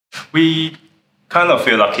We kind of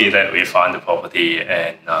feel lucky that we found the property,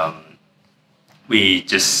 and we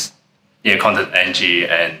just contacted Angie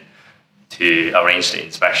and to arrange the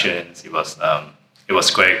inspections. It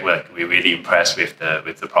was great. We're really impressed with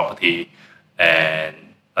the property, and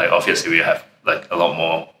like obviously we have like a lot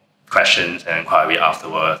more questions and inquiry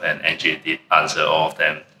afterwards, and Angie did answer all of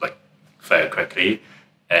them like very quickly,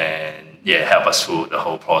 and help us through the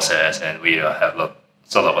whole process. And we have a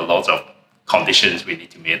lot of conditions we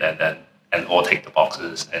need to meet, and all take the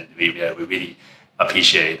boxes. And we really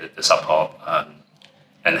appreciate the support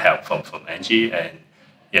and help from Angie, and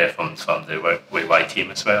from the White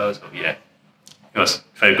team as well. So it was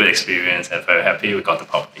a very good experience, and very happy we got the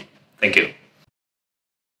property. Thank you.